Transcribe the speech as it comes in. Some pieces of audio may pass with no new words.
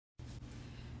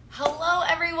Hello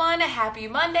everyone, happy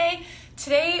Monday.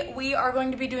 Today we are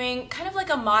going to be doing kind of like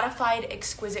a modified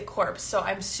exquisite corpse. So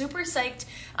I'm super psyched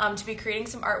to be creating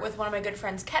some art with one of my good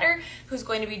friends, Kedar, who's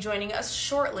going to be joining us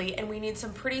shortly, and we need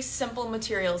some pretty simple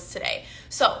materials today.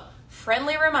 So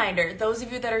friendly reminder, those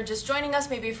of you that are just joining us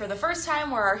maybe for the first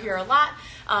time or are here a lot,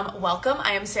 welcome.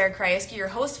 I am Sarah Krajewski, your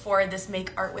host for this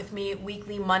Make Art With Me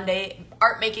weekly Monday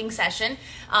art making session,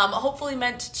 hopefully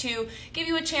meant to give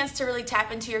you a chance to really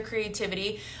tap into your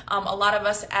creativity. A lot of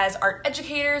us as art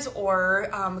educators or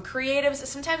creatives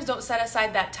sometimes don't set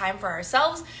aside that time for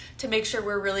ourselves to make sure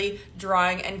we're really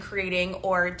drawing and creating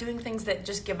or doing things that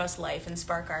just give us life and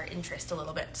spark our interest a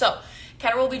little bit. So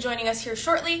Kedar will be joining us here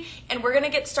shortly, and we're gonna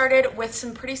get started with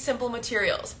some pretty simple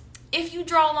materials. If you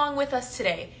draw along with us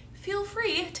today, feel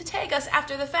free to tag us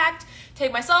after the fact.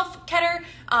 Tag myself, Kedar,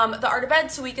 the Art of Ed,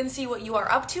 so we can see what you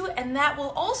are up to, and that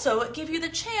will also give you the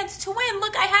chance to win.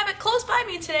 Look, I have it close by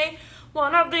me today.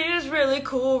 One of these really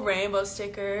cool rainbow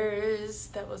stickers.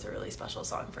 That was a really special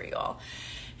song for you all.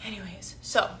 Anyways,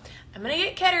 so I'm gonna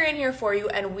get Kedar in here for you,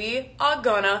 and we are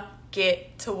gonna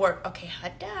get to work. Okay,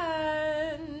 hot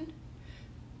done.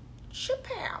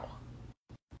 Chapow.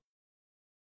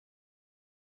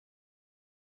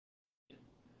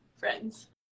 Friends,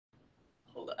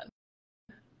 hold on.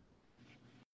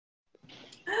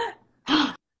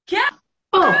 Kedar,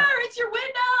 it's your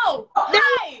window.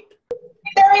 Hi.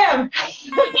 There I am.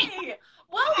 Hey,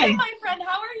 welcome, my friend.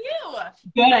 How are you?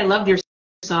 Good. I loved your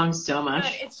song so much.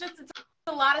 Good. It's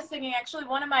a lot of singing. Actually,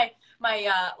 one of my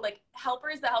like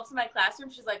helpers that helps in my classroom,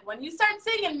 she's like, when you start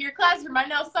singing in your classroom, I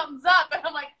know something's up. And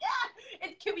I'm like, yeah,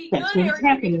 it can be good or it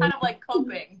can be kind of like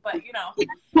coping, but you know,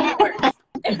 it works.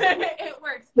 It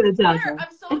works. That's awesome.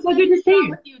 I'm so good excited to see talk you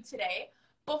with you today.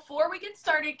 Before we get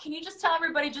started, can you just tell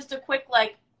everybody just a quick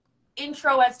like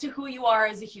intro as to who you are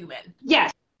as a human?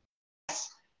 Yes.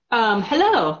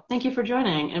 Hello. Thank you for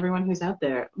joining, everyone who's out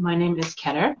there. My name is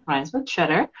Kedar, rhymes with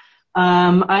cheddar.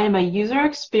 I am a user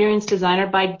experience designer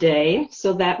by day,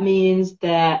 so that means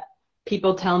that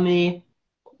people tell me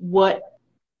what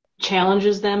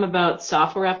challenges them about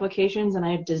software applications, and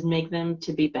I just make them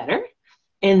to be better.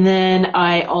 And then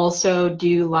I also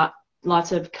do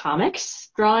lots of comics,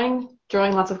 drawing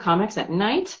lots of comics at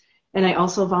night, and I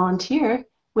also volunteer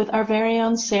with our very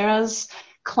own Sarah's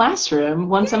classroom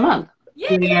once a month.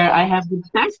 Where I have the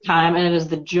best time, and it is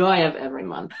the joy of every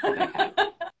month. I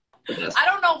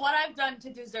don't know what I've done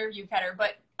to deserve you, Kedar,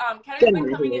 but Kedar's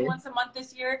been coming in once a month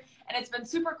this year, and it's been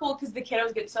super cool because the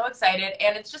kiddos get so excited,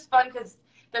 and it's just fun because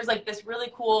there's like this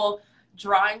really cool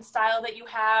drawing style that you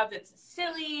have that's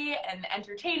silly and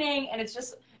entertaining, and it's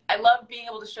just, I love being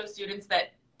able to show students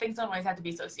that things don't always have to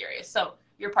be so serious, so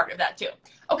you're part of that too.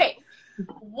 Okay.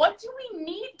 What do we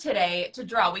need today to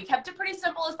draw? We kept it pretty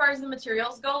simple as far as the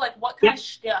materials go. Like, what kind of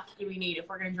stuff do we need if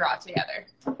we're going to draw together?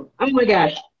 Oh my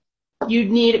gosh. You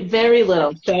need very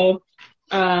little. So,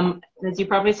 as you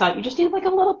probably saw, you just need like a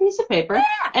little piece of paper,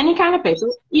 any kind of paper.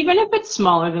 Even if it's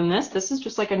smaller than this is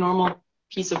just like a normal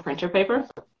piece of printer paper.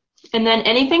 And then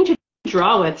anything to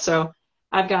draw with. So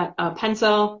I've got a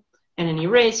pencil and an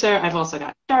eraser. I've also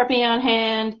got Sharpie on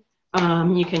hand.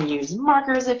 You can use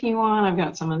markers if you want. I've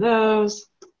got some of those.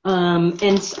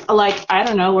 And like, I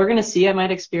don't know, we're going to see. I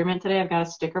might experiment today. I've got a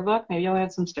sticker book. Maybe I'll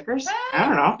add some stickers. I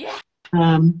don't know.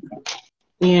 Yeah.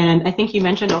 And I think you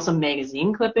mentioned also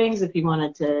magazine clippings. If you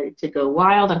wanted to go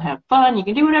wild and have fun, you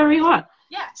can do whatever you want.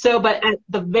 Yeah. So, but at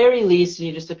the very least, you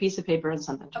need just a piece of paper and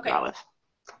something to draw with.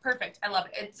 Perfect. I love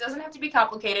it. It doesn't have to be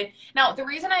complicated. Now, the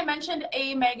reason I mentioned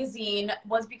a magazine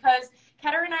was because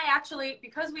Kedar and I actually,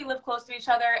 because we live close to each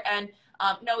other and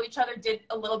know each other, did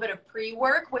a little bit of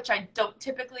pre-work, which I don't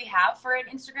typically have for an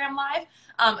Instagram Live.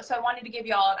 So I wanted to give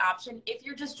you all an option. If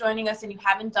you're just joining us and you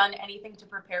haven't done anything to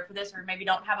prepare for this, or maybe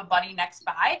don't have a buddy next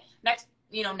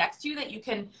to you that you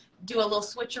can do a little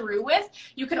switcheroo with,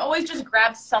 you can always just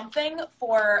grab something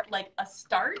for like a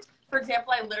start. For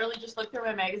example, I literally just looked through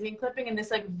my magazine clipping, and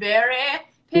this like very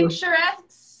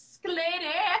picturesque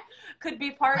lady could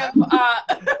be part of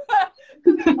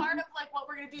like what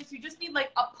we're gonna do. So you just need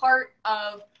like a part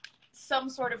of some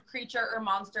sort of creature or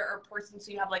monster or person,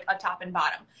 so you have like a top and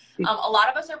bottom. A lot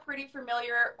of us are pretty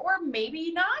familiar, or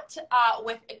maybe not,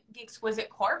 with the exquisite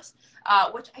corpse,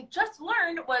 which I just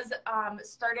learned was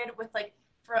started with like,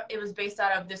 it was based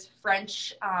out of this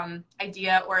French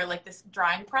idea, or like this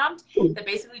drawing prompt that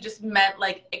basically just meant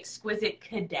like exquisite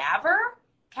cadaver.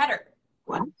 Kedar.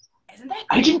 What? Isn't that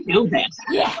crazy? I didn't know that.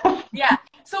 Yeah, yeah.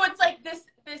 So it's like this.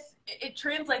 It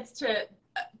translates to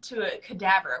a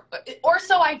cadaver, or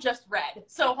so I just read.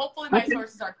 So hopefully my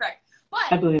sources are correct.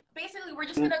 But I believe basically we're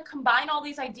just going to combine all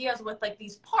these ideas with like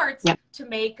these parts Yep. to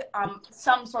make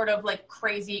some sort of like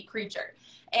crazy creature.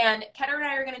 And Kedar and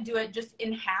I are going to do it just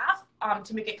in half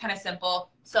to make it kind of simple.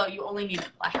 So you only need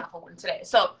a half of one today.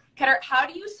 So Kedar, how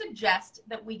do you suggest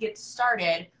that we get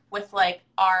started with like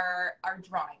our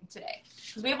drawing today?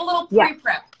 Because we have a little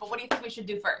pre-prep, but what do you think we should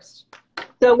do first?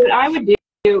 So what I would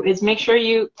do is make sure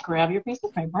you grab your piece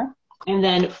of paper and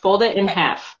then fold it in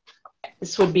half.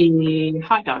 This would be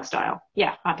hot dog style.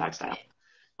 Yeah, hot dog style.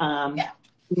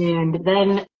 And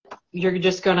then you're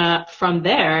just gonna, from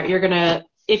there, you're gonna,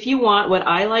 if you want, what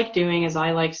I like doing is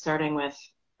I like starting with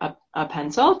a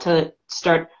pencil to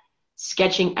start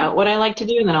sketching out what I like to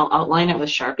do, and then I'll outline it with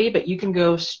Sharpie, but you can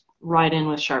go right in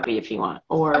with Sharpie if you want,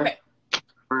 or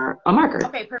a marker.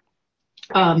 Okay,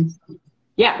 perfect.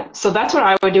 Yeah, so that's what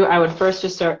I would do. I would first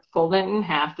just start folding it in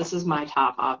half. This is my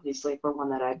top, obviously, for one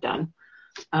that I've done.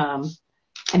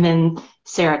 And then,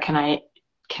 Sarah, can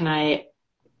I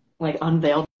like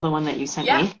unveil the one that you sent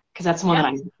me? Because that's the one that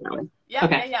I'm with.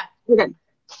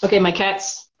 Okay, my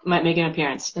cats might make an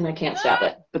appearance, and I can't stop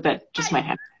it, but that just might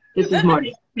happen. This is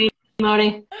Morty. Hey,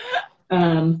 Morty.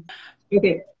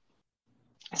 Okay.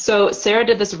 So Sarah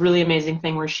did this really amazing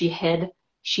thing where she hid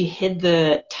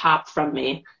the top from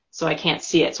me, so I can't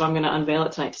see it. So I'm going to unveil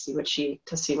it tonight to see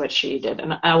what she did,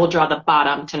 and I will draw the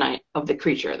bottom tonight of the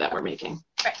creature that we're making.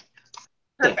 Okay.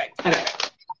 Perfect. Okay.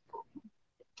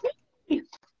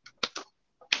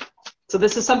 So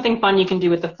this is something fun you can do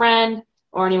with a friend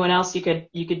or anyone else. You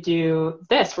could do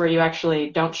this where you actually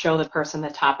don't show the person the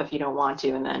top if you don't want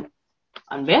to, and then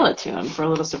unveil it to them for a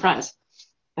little surprise.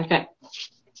 Okay.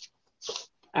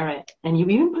 All right. And you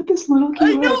even put this little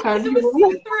cute little card in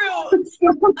through. It's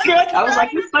so good. I was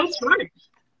like, this is so smart.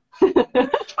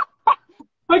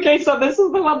 Okay, so this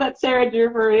is the one that Sarah drew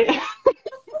for me.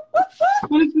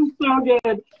 This is so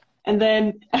good. And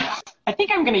then I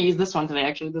think I'm going to use this one today,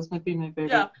 actually. This might be my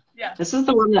favorite. Yeah. This is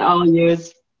the one that I'll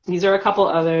use. These are a couple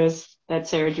others that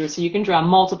Sarah drew. So you can draw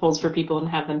multiples for people and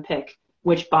have them pick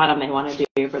which bottom they want to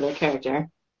do for their character.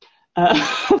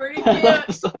 Pretty cute.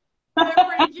 They're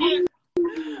pretty cute.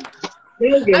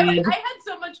 Really good. I had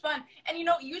so much fun. And, you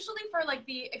know, usually for, like,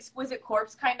 the exquisite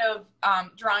corpse kind of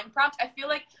drawing prompt, I feel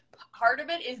like part of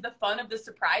it is the fun of the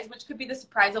surprise, which could be the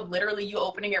surprise of literally you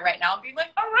opening it right now and being like,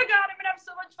 oh, my God, I'm going to have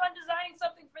so much fun designing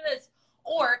something for this.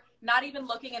 Or not even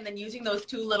looking and then using those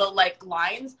two little, like,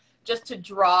 lines just to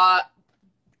draw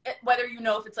it, whether you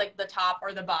know if it's, like, the top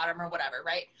or the bottom or whatever,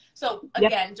 right? So,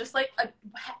 again, just, like, a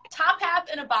top half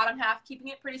and a bottom half, keeping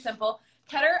it pretty simple.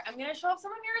 Kedar, I'm going to show off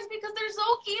some of yours because they're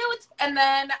so cute. And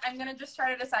then I'm going to just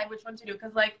try to decide which one to do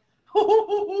because, like,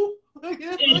 so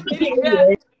cute.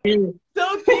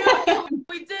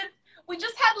 We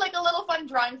just had, like, a little fun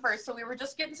drawing first. So we were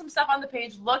just getting some stuff on the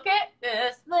page. Look at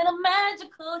this little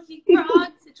magical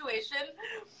frog situation.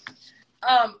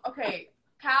 Okay.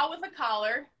 Cow with a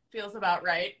collar feels about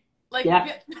right. Like,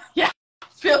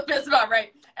 feels about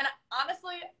right. And I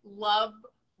honestly love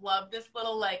this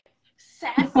little, like,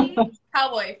 sassy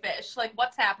cowboy fish. Like,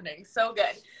 what's happening? So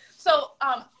good. So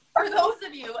for those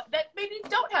of you that maybe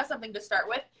don't have something to start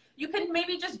with, you can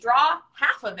maybe just draw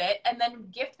half of it and then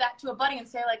gift that to a buddy and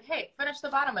say, like, hey, finish the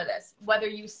bottom of this, whether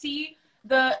you see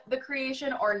the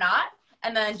creation or not,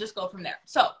 and then just go from there.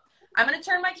 So I'm going to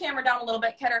turn my camera down a little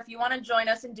bit. Kedar, if you want to join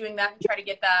us in doing that and try to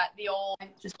get the old,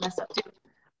 just mess up too.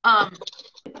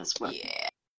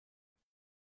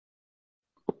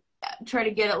 Try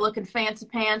to get it looking fancy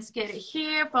pants. Get it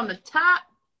here from the top.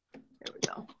 There we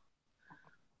go.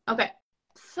 Okay.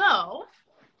 So,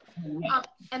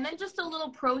 and then just a little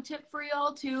pro tip for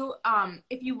y'all too.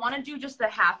 If you want to do just the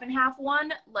half and half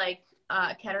one, like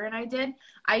Kedar and I did,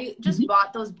 I just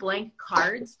bought those blank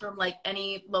cards from like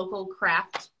any local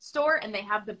craft store, and they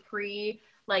have the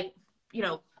like, you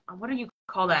know, what do you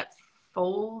call that?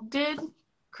 Folded?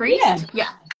 Creased? Yeah.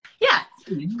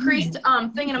 Creased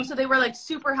thing in them, so they were like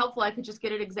super helpful. I could just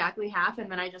get it exactly half,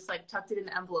 and then I just like tucked it in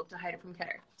the envelope to hide it from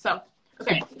Kedar. So,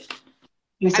 okay.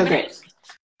 You're so great.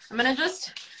 I'm gonna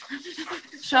just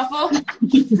shuffle.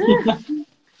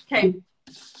 Okay.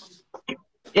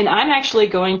 And I'm actually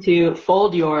going to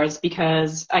fold yours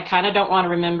because I kind of don't want to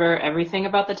remember everything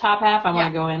about the top half. I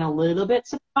want to go in a little bit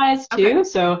surprised too. Okay.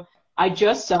 So I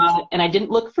just saw it, and I didn't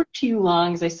look for too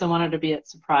long because I still wanted to be at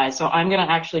surprise. So I'm going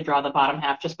to actually draw the bottom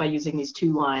half just by using these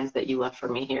two lines that you left for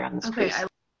me here on this piece. I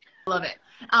love it.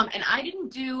 And I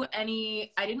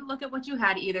didn't look at what you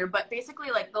had either, but basically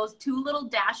like those two little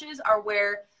dashes are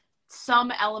where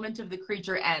some element of the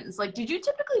creature ends. Like, did you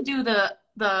typically do the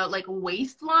like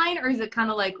waistline, or is it kind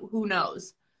of like, who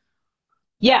knows?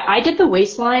 Yeah, I did the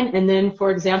waistline, and then,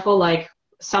 for example, like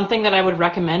something that I would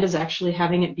recommend is actually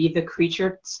having it be the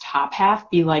creature's top half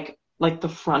be like the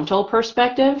frontal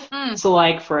perspective. So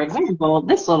like, for example,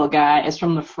 this little guy is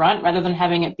from the front rather than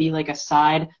having it be like a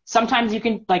side. Sometimes you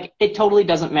can, like, it totally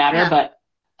doesn't matter, but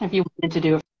if you wanted to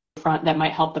do a front, that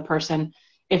might help the person.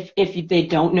 If they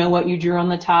don't know what you drew on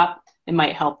the top, it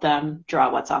might help them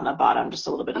draw what's on the bottom just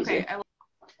a little bit easier. I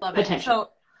love it. So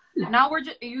now are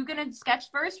you going to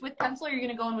sketch first with pencil, or are you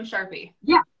going to go in with Sharpie?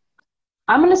 Yeah.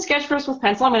 I'm going to sketch first with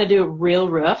pencil. I'm going to do it real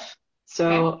rough.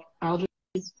 So I'll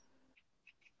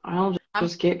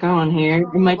just get going here.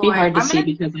 It might be hard to see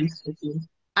because I'm sketching.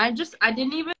 I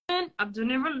didn't even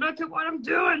look at what I'm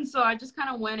doing, so I just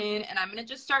kind of went in, and I'm going to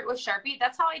just start with Sharpie.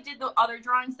 That's how I did the other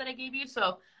drawings that I gave you,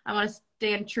 so I want to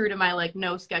stand true to my, like,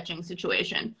 no sketching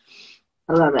situation.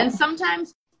 I love it. And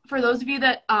sometimes, for those of you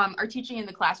that are teaching in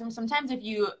the classroom, sometimes if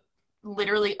you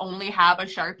literally only have a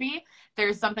Sharpie,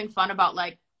 there's something fun about,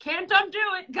 like, can't undo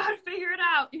it, gotta figure it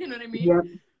out. You know what I mean? Yep.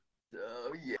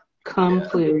 Oh, yeah.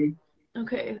 Completely.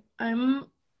 Okay, I'm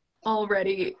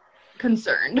already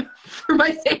concerned for my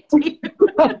safety.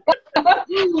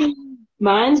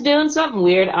 Mine's doing something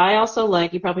weird. I also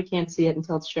like, you probably can't see it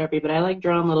until it's Sharpie, but I like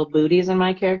drawing little booties in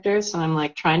my characters, so I'm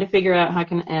like trying to figure out how I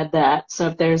can add that. So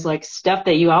if there's like stuff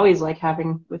that you always like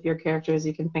having with your characters,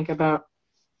 you can think about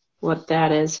what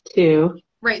that is too.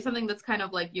 Right, something that's kind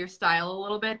of like your style a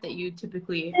little bit that you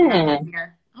typically have in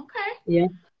here. Okay. Yeah.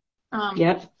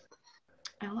 Yep.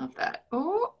 I love that.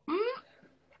 Oh,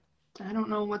 I don't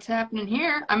know what's happening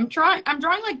here. I'm drawing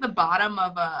like the bottom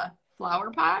of a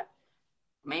flower pot,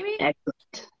 maybe.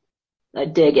 Excellent. I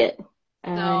dig it.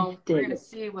 So we're gonna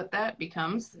see what that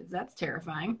becomes. That's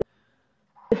terrifying.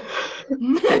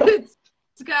 It's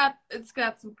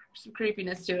got some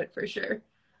creepiness to it for sure.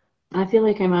 I feel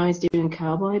like I'm always doing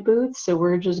cowboy boots, so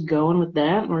we're just going with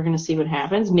that, and we're going to see what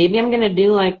happens. Maybe I'm going to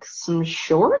do, like, some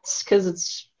shorts, because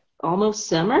it's almost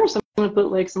summer, so I'm going to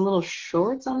put, like, some little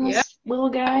shorts on this little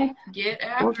guy. Get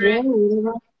after it.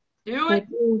 Do it.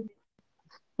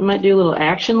 I might do little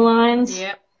action lines.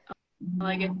 Yep. I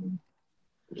like it.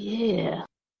 Yeah.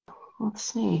 Let's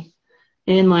see.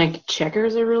 And, like,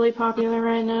 checkers are really popular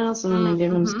right now, so I'm going to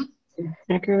give them some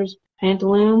checkers.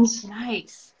 Pantaloons.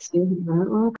 Nice. See how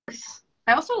that looks.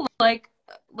 I also like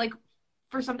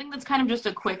for something that's kind of just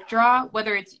a quick draw,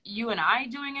 whether it's you and I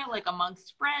doing it like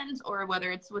amongst friends or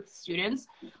whether it's with students,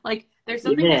 like there's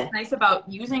something that's nice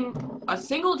about using a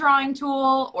single drawing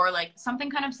tool or like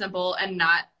something kind of simple and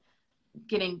not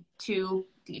getting too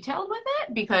detailed with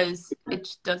it because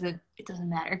it doesn't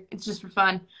matter. It's just for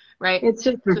fun, right? It's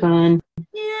just for fun.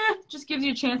 Yeah, just gives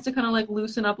you a chance to kind of like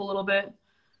loosen up a little bit.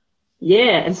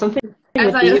 Yeah, and something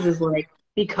with these is like,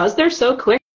 because they're so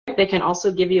quick, they can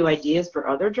also give you ideas for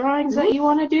other drawings that you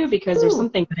want to do because there's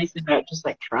something nice about just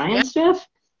like trying stuff.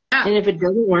 Yeah. And if it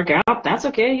doesn't work out, that's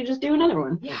okay. You just do another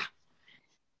one. Yeah.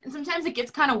 And sometimes it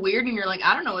gets kind of weird and you're like,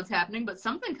 I don't know what's happening, but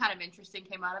something kind of interesting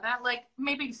came out of that. Like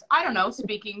maybe, I don't know,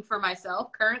 speaking for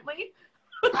myself currently.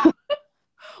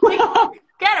 Like,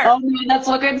 get her. Oh man, that's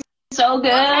looking so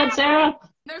good, Sarah.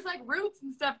 There's like roots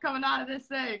and stuff coming out of this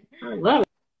thing. I love it.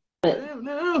 Oh,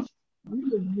 no.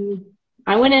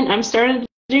 I went in. I'm starting to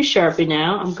do Sharpie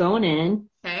now. I'm going in.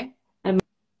 Okay. I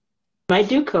might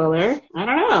do color. I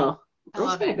don't know. I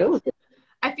love it. Go with it.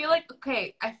 I feel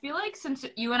like since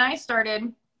you and I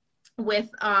started with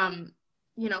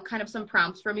you know, kind of some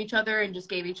prompts from each other and just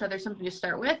gave each other something to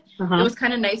start with, it was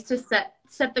kind of nice to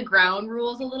set the ground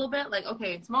rules a little bit. Like,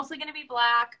 okay, it's mostly going to be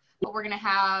black, but we're going to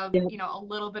have, you know, a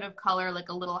little bit of color, like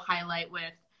a little highlight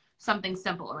with something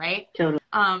simple, right? Totally.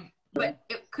 But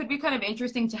it could be kind of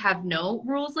interesting to have no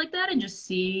rules like that and just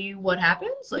see what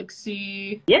happens, like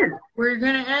see where you're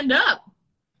going to end up.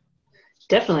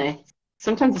 Definitely.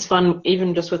 Sometimes it's fun,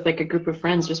 even just with like a group of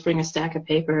friends, just bring a stack of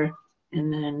paper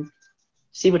and then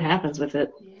see what happens with it.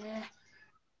 Yeah.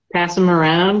 Pass them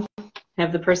around,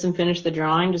 have the person finish the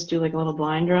drawing, just do like a little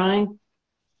blind drawing.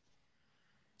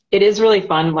 It is really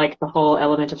fun, like the whole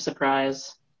element of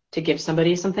surprise, to give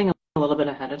somebody something a little bit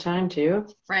ahead of time too.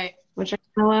 Right. Which I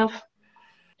kind of love.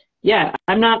 Yeah,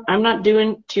 I'm not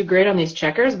doing too great on these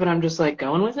checkers, but I'm just like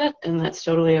going with it, and that's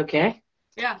totally okay.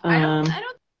 Yeah, I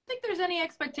don't think there's any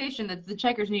expectation that the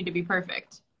checkers need to be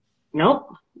perfect.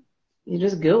 Nope. You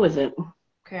just go with it.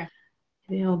 Okay.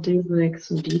 Maybe I'll do like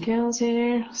some decals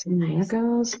here. See how that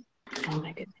goes. Oh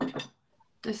my goodness.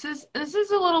 This is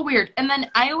a little weird. And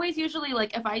then I always usually,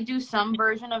 like, if I do some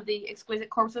version of the exquisite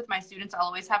corpse with my students, I'll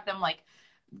always have them like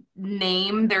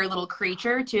name their little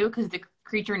creature too, because the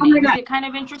creature names get kind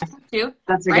of interesting too.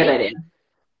 That's a good idea.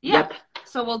 Yeah. Yep.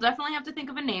 So we'll definitely have to think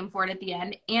of a name for it at the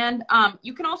end. And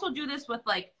you can also do this with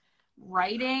like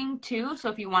writing too. So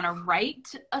if you want to write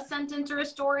a sentence or a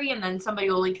story, and then somebody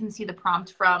only can see the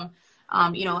prompt from,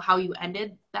 you know, how you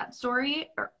ended that story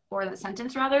or that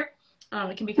sentence rather,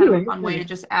 it can be kind of a fun way to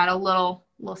just add a little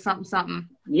something, something.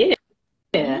 Yeah.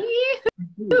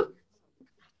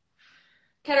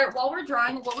 Kedar, while we're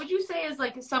drawing, what would you say is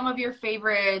like some of your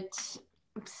favorite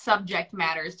subject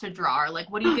matters to draw, or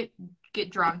like what do you get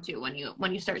drawn to when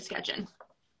you start sketching?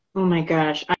 Oh my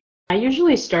gosh, I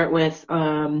usually start with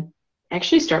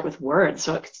words.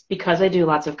 So it's because I do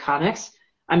lots of comics,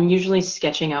 I'm usually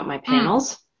sketching out my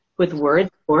panels with words,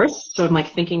 of course. So I'm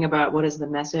like thinking about what is the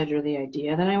message or the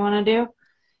idea that I want to do,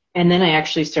 and then I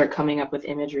actually start coming up with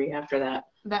imagery after that.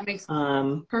 That makes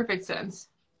perfect sense.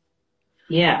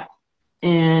 Yeah,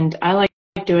 and I like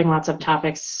doing lots of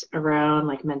topics around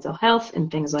like mental health and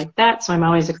things like that. So I'm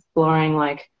always exploring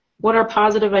like what are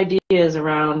positive ideas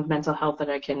around mental health that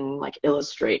I can like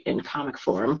illustrate in comic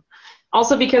form.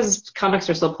 Also because comics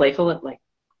are so playful, it like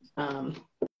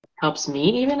helps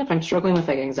me even if I'm struggling with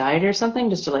like anxiety or something,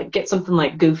 just to like get something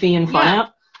like goofy and fun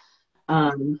out.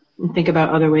 And think about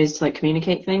other ways to like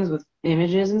communicate things with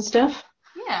images and stuff.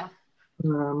 Yeah.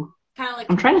 Kind of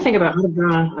like I'm trying to think about how to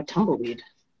draw a tumbleweed.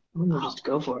 I'm gonna just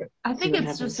go for it. I think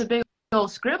it's just a big old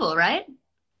scribble, right?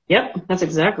 Yep, that's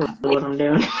exactly what I'm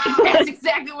doing. That's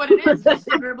exactly what it is. Just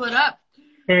scribble it up.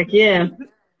 Heck yeah.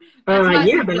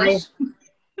 Yeah, but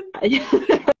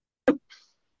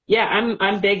yeah,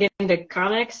 I'm big into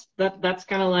comics. That's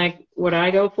kind of like what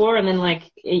I go for. And then like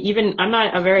even I'm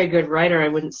not a very good writer, I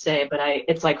wouldn't say, but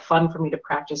it's like fun for me to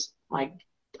practice like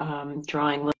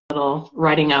drawing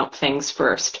writing out things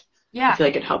first. Yeah. I feel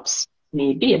like it helps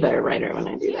me be a better writer when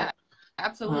I do that.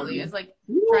 Absolutely. It's like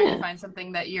trying to find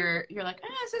something that you're like,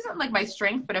 this isn't like my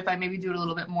strength, but if I maybe do it a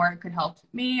little bit more, it could help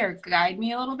me or guide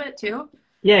me a little bit too.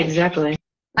 Yeah, exactly.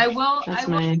 I will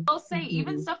say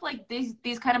even stuff like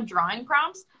these kind of drawing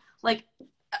prompts, like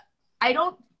I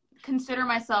don't consider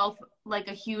myself like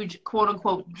a huge quote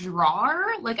unquote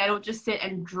drawer. Like I don't just sit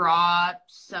and draw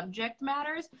subject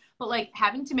matters, but like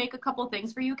having to make a couple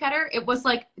things for you, Kedar, it was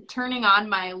like turning on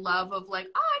my love of like,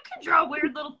 I could draw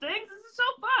weird little things. This is so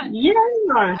fun. Yeah.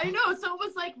 I know. So it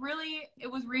was like really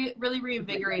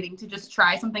reinvigorating to just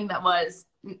try something that was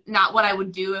not what I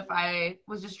would do if I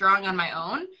was just drawing on my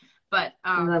own. But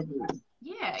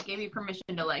yeah, it gave me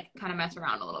permission to like kind of mess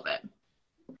around a little bit.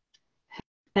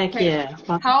 Heck yeah.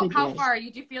 How far? Do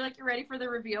you feel like you're ready for the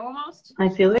reveal almost? I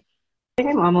feel like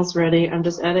I'm almost ready. I'm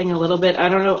just adding a little bit. I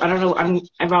don't know.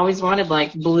 I've always wanted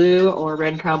like blue or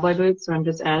red cowboy boots, so I'm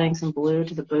just adding some blue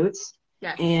to the boots.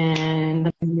 Yes. And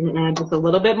I'm going to add just a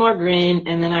little bit more green,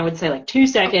 and then I would say like 2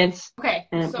 seconds. Okay,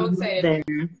 so excited.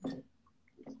 There.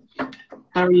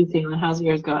 How are you feeling? How's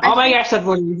yours going? Oh my gosh, that's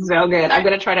looking so good. I'm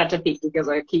going to try not to peek because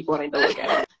I keep wanting to look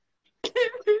at it.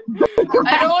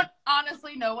 I don't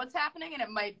honestly know what's happening, and it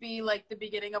might be like the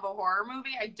beginning of a horror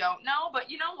movie. I don't know, but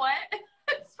you know what?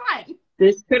 It's fine.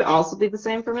 This could also be the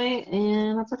same for me,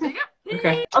 and that's okay.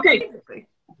 Yeah. Okay.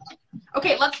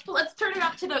 Okay, let's turn it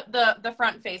up to the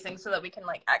front facing so that we can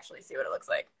like actually see what it looks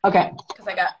like. Okay. Because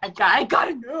I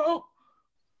gotta know.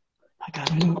 I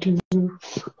gotta know too.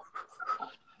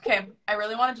 Okay, I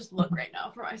really want to just look right now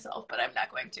for myself, but I'm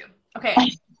not going to. Okay.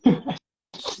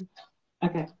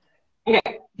 Okay.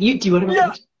 Do you want to?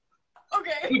 Yeah.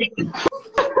 Okay.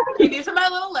 Okay, these are my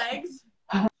little legs.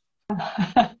 Oh!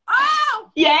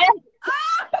 Yeah.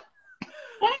 Ah!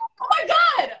 Oh my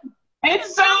god!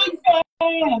 It's so good.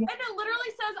 And it literally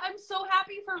says, "I'm so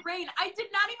happy for rain." I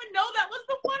did not even know that was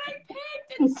the one I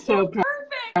picked. It's so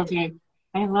perfect. Okay.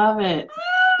 I love it.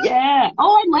 Yeah.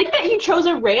 Oh, I like that you chose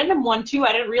a random one too.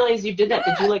 I didn't realize you did that.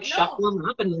 Did you like shuffle them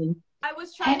up and then? I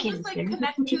was trying to just like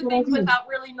connect two things without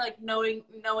really like knowing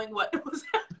what was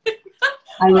happening.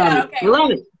 I love it. Okay. I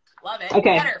love it. Love it.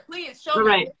 Okay. Kedar, please show me. All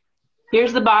right.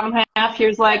 Here's the bottom half.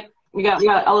 Here's like we got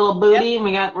a little booty, and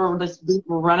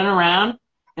we're running around,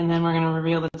 and then we're gonna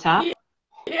reveal the top.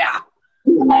 Yeah.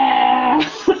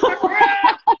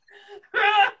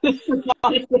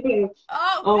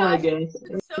 Oh my gosh.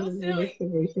 It's so silly.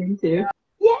 Too.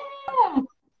 Yeah.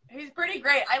 He's pretty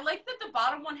great. I like that the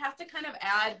bottom one has to kind of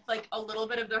add like a little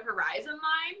bit of the horizon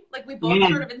line. Like we both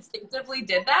sort of instinctively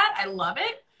did that. I love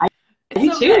it. I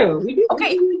do too. We do.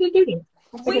 Okay.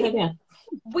 That's a good idea.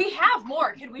 We have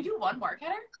more. Can we do one more,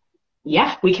 Kedar?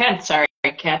 Yeah, we can. Sorry,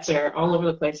 cats are all over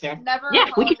the place here. Never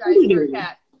apologize for a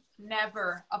cat.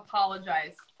 Never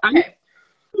apologize. Okay.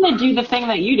 I'm going to do the thing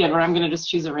that you did where I'm going to just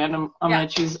choose a random. I'm going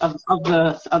to choose of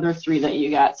the other 3 that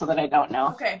you got so that I don't know.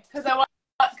 Okay, because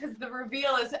the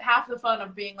reveal is half the fun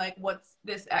of being like, what's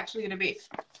this actually going to be?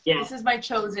 Yeah. This is my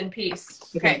chosen piece.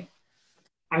 Okay.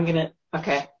 I'm going to,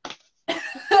 okay.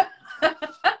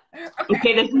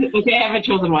 Okay, I haven't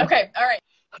chosen one. Okay, all right.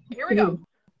 Here we go.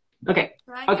 Okay.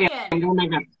 Trying Okay, again. I'm going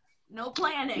back up. No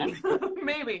planning.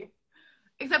 Maybe.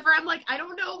 Except for I'm like, I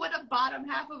don't know what a bottom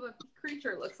half of a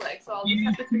creature looks like, so I'll just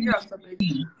have to figure out something.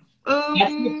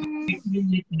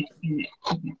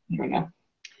 Here we go.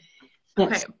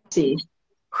 Let's see.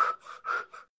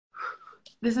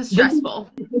 This is stressful.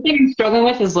 The thing I'm struggling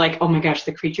with is like, oh my gosh,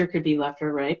 the creature could be left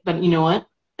or right. But you know what?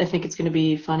 I think it's going to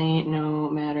be funny no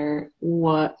matter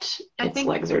what its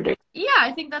legs are doing. Yeah,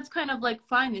 I think that's kind of like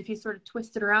fine if you sort of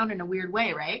twist it around in a weird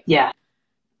way, right? Yeah.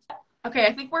 Okay,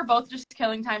 I think we're both just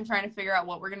killing time trying to figure out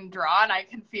what we're going to draw, and I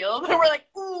can feel that we're like,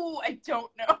 ooh, I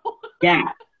don't know. Yeah.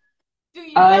 Do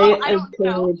you know? I don't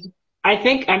know. I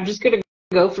think I'm just going to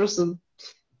go for some,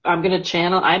 I'm going to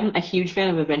channel, I'm a huge fan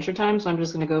of Adventure Time, so I'm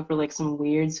just going to go for like some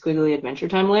weird squiggly Adventure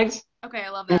Time legs. Okay, I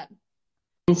love that.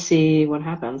 And see what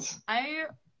happens. I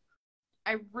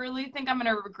really think I'm going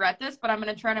to regret this, but I'm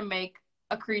going to try to make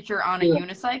a creature on a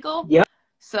unicycle. Yep.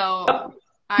 So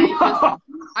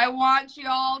I want you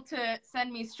all to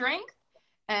send me strength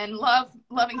and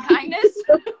loving kindness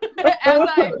as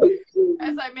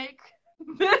I make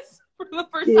this for the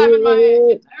first time in my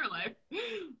entire life.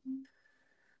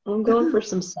 I'm going for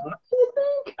some socks, I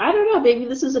think. I don't know, baby.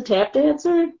 This is a tap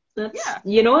dancer.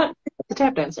 You know what? It's a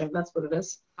tap dancer. That's what it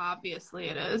is. Obviously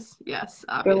it is. Yes,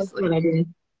 obviously. That's what I do.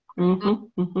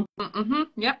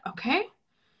 Yep. Okay.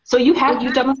 So you've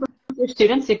done this with your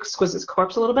students, the Exquisite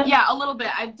Corpse, a little bit? Yeah, a little bit.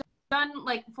 I've done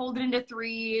like folded into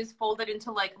threes, folded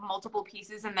into like multiple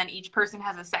pieces, and then each person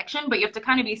has a section, but you have to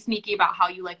kind of be sneaky about how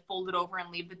you like fold it over and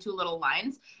leave the two little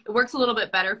lines. It works a little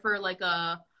bit better for like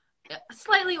a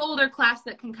slightly older class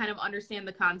that can kind of understand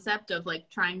the concept of like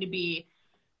trying to be,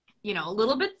 you know, a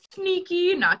little bit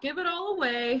sneaky, not give it all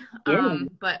away.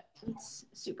 But it's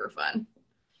super fun.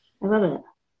 I love it.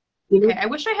 Okay, I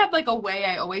wish I had like a way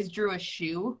I always drew a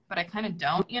shoe, but I kind of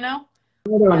don't, you know?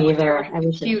 I don't either. I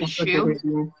wish cute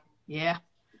shoe. Yeah.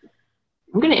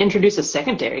 I'm going to introduce a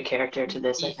secondary character to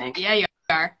this, I think. Yeah, you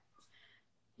are.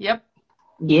 Yep.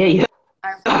 Yeah, you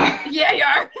are. Yeah, you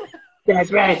are.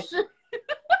 That's right.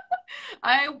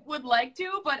 I would like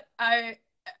to, but I,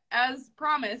 as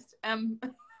promised, am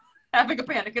having a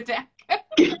panic attack.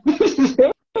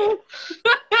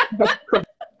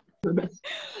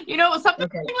 You know, something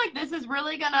like this is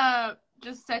really gonna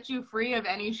just set you free of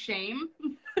any shame.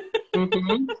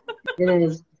 It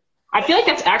is. I feel like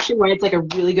that's actually why it's like a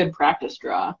really good practice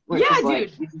draw. Yeah, dude.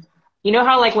 Like, you know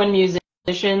how like when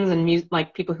musicians and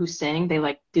like people who sing, they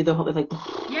like do the whole like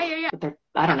yeah. But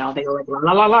I don't know, they go like la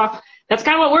la la la. That's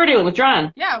kind of what we're doing with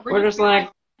drawing. Yeah, we're just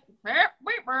like yep.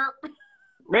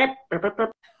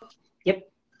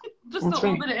 Just that's a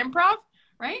little bit of improv,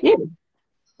 right? Yeah.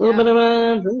 A little bit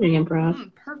of drawing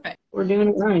improv. Perfect. We're doing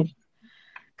it right.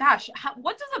 Gosh,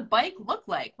 what does a bike look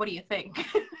like? What do you think?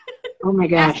 Oh my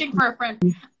gosh. Asking for a friend.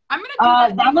 I'm gonna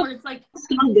do that where it's like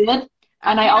so good.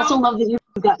 And I also love that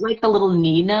you've got like the little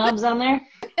knee nubs on there.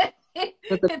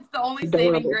 It's the only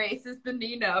saving grace is the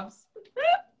knee nubs.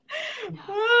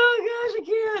 Oh gosh, I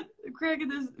can't. I'm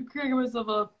cracking myself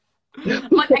up. I'm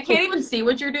like, I can't even see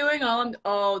what you're doing.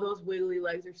 Those wiggly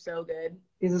legs are so good.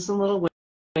 These are some little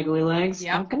wiggly legs.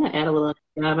 Yeah. I'm gonna add a little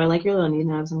knob. I like your little knee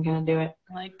nubs. I'm gonna do it.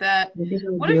 I like that.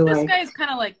 What if this guy's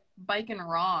kind of like biking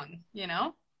wrong? You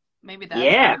know, maybe that's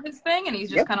part of his thing, and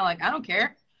he's just kind of like, I don't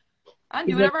care. I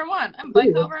do whatever I want. I'm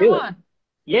bike over I want.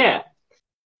 Yeah.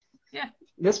 Yeah.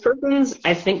 This person's,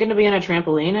 I think, going to be on a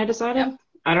trampoline, I decided. Yep.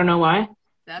 I don't know why.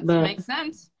 That makes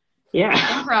sense. Yeah.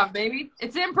 Improv, baby.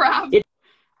 It's improv.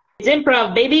 It's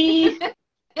improv, baby.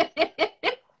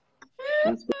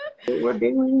 That's what we're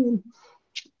doing.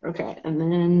 Okay, and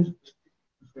then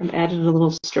I've added a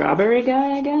little strawberry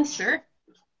guy, I guess. Sure.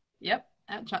 Yep.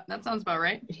 That sounds about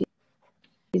right.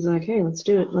 He's like, hey, let's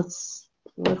do it. Let's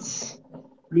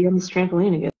be on this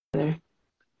trampoline together.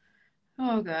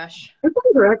 Oh gosh.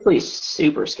 They're actually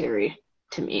super scary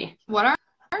to me. What are?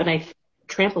 But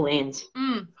trampolines.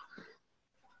 All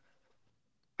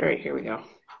right, here we go.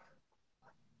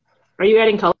 Are you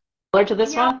adding color to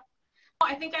this one?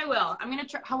 I think I will. I'm gonna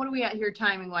try. What are we at here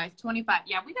timing wise? 25.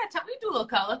 Yeah, we got time. We do a little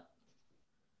color.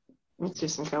 Let's do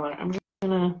some color. I'm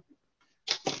gonna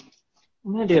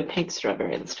do a pink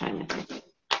strawberry this time, I think.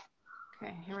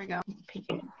 Okay, here we go. Pink.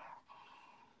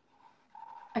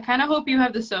 I kind of hope you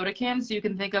have the soda can so you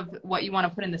can think of what you want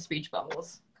to put in the speech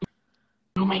bubbles.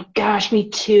 Oh my gosh, me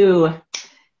too.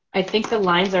 I think the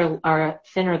lines are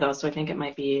thinner though, so I think it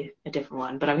might be a different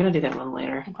one. But I'm gonna do that one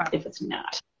later if it's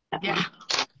not. Yeah.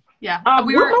 Yeah.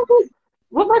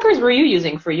 What markers were you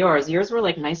using for yours? Yours were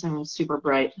like nice and super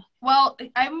bright. Well,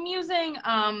 I'm using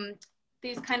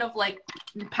these kind of like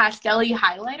pastel-y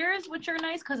highlighters, which are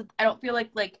nice because I don't feel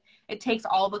like it takes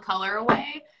all the color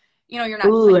away. You know, you're not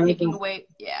just like taking away,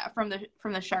 from the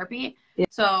Sharpie. Yeah.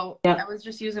 So I was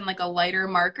just using like a lighter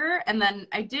marker, and then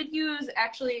I did use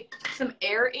actually some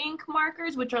air ink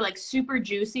markers, which are like super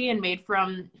juicy and made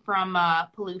from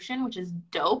pollution, which is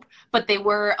dope. But they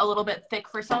were a little bit thick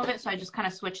for some of it, so I just kind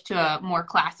of switched to a more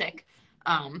classic,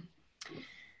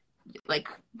 like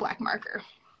black marker.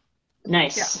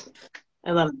 Nice. Yeah.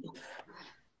 I love it.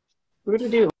 We're gonna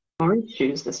do orange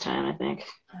shoes this time, I think.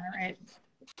 All right,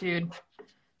 dude.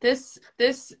 This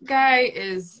guy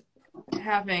is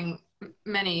having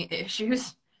many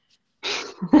issues,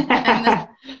 and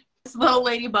this little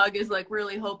ladybug is like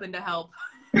really hoping to help.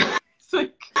 It's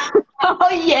like, oh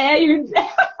yeah, he's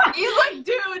like,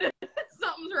 dude,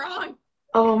 something's wrong.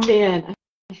 Oh man,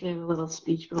 I should have a little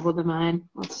speech bubble to mine.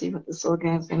 Let's see what this little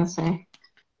guy's gonna say.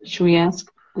 Should we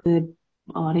ask the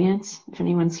audience if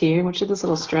anyone's here? What should this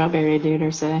little strawberry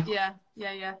dude say? Yeah.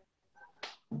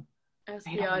 Ask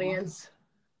the audience.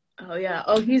 Oh yeah.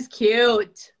 Oh, he's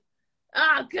cute.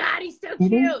 Oh God, he's so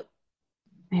cute.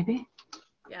 Maybe.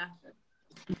 Yeah.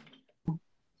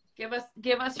 Give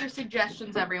us your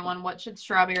suggestions, everyone. What should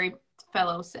Strawberry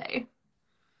Fellow say?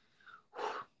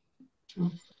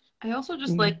 I also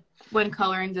just like when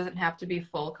coloring doesn't have to be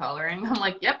full coloring. I'm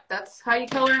like, yep, that's how you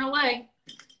color in a leg.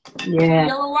 Yeah.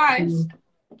 Yellow lines.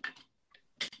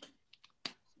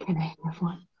 Can I have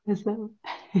one? Is that one?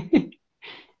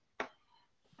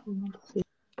 Let's see.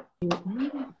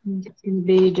 It's gonna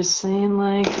be just saying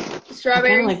like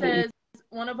Strawberry says,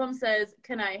 one of them says,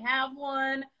 can I have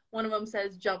one? One of them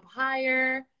says jump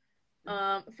higher,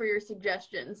 for your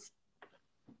suggestions.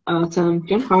 Awesome.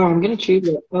 Jump higher. I'm gonna choose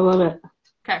it. I love it.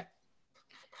 Okay.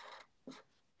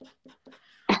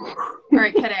 All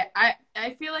right, Kedar.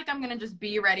 I feel like I'm gonna just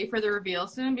be ready for the reveal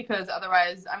soon, because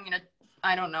otherwise I'm gonna,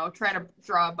 I don't know, try to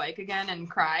draw a bike again and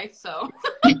cry. So.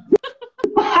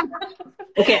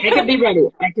 Okay, I could be ready.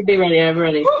 I'm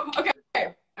ready. Okay.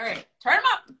 All right. Turn them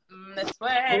up. This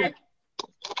way. All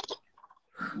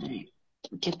right.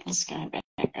 Get this guy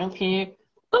back up here.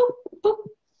 Boop, boop.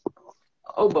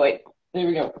 Oh boy. There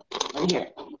we go. Right here.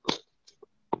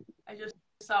 I just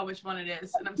saw which one it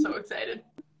is, and I'm so excited.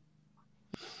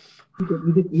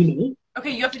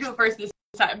 Okay, you have to do it first this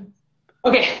time.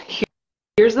 Okay.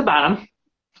 Here's the bottom.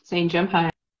 Saying jump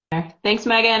higher. Thanks,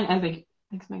 Megan.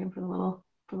 Thanks, Megan, for the little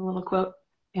quote.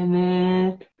 And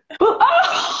then,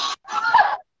 oh!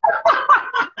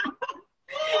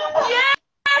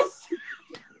 Yes!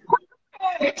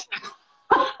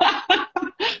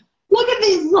 Look at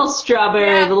these little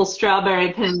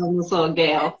strawberry pins on this little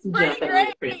gal. It's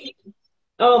pretty great.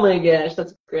 Oh my gosh,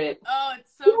 that's great. Oh,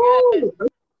 it's so good.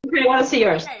 Okay, I want to see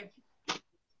yours. Okay.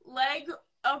 Leg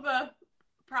of a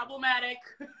problematic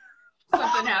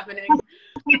something happening.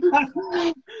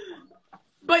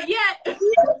 But yet,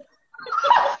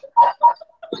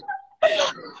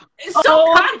 it's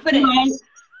so confident.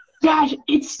 Gosh,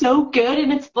 it's so good,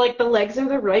 and it's like the legs are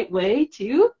the right way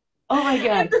too. Oh my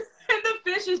god. And the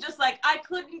fish is just like, I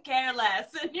couldn't care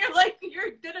less, and you're like, you're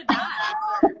gonna die.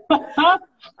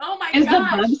 Oh my gosh. Is the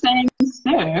bug saying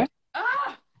sir?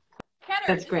 Ah, Kedar,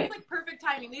 that's great. This is like perfect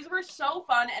timing. These were so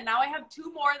fun, and now I have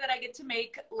 2 more that I get to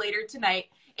make later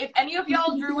tonight. If any of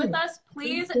y'all drew with us,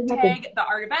 please tag the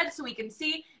Art of Ed so we can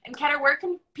see. And Kedar, where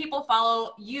can people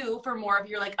follow you for more of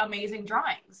your like amazing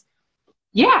drawings?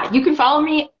 Yeah, you can follow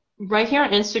me right here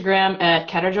on Instagram at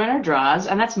Kedar Joyner Draws,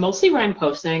 and that's mostly where I'm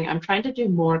posting. I'm trying to do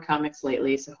more comics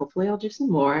lately, so hopefully I'll do some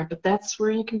more, but that's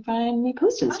where you can find me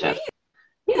posting stuff.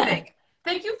 Yeah.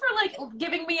 Thank you for like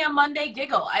giving me a Monday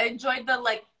giggle. I enjoyed the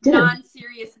like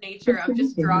non-serious nature of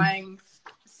just drawing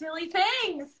silly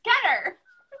things. Kedar.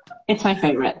 It's my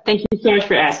favorite. Thank you so much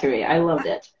for asking me. I loved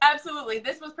it. Absolutely.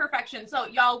 This was perfection. So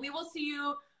y'all, we will see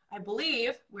you, I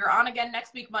believe we're on again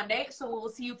next week, Monday. So we'll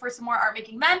see you for some more Art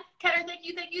Making Men. Kedar, thank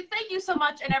you so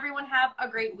much. And everyone have a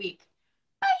great week.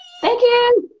 Bye. Thank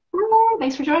you. Bye.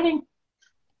 Thanks for joining.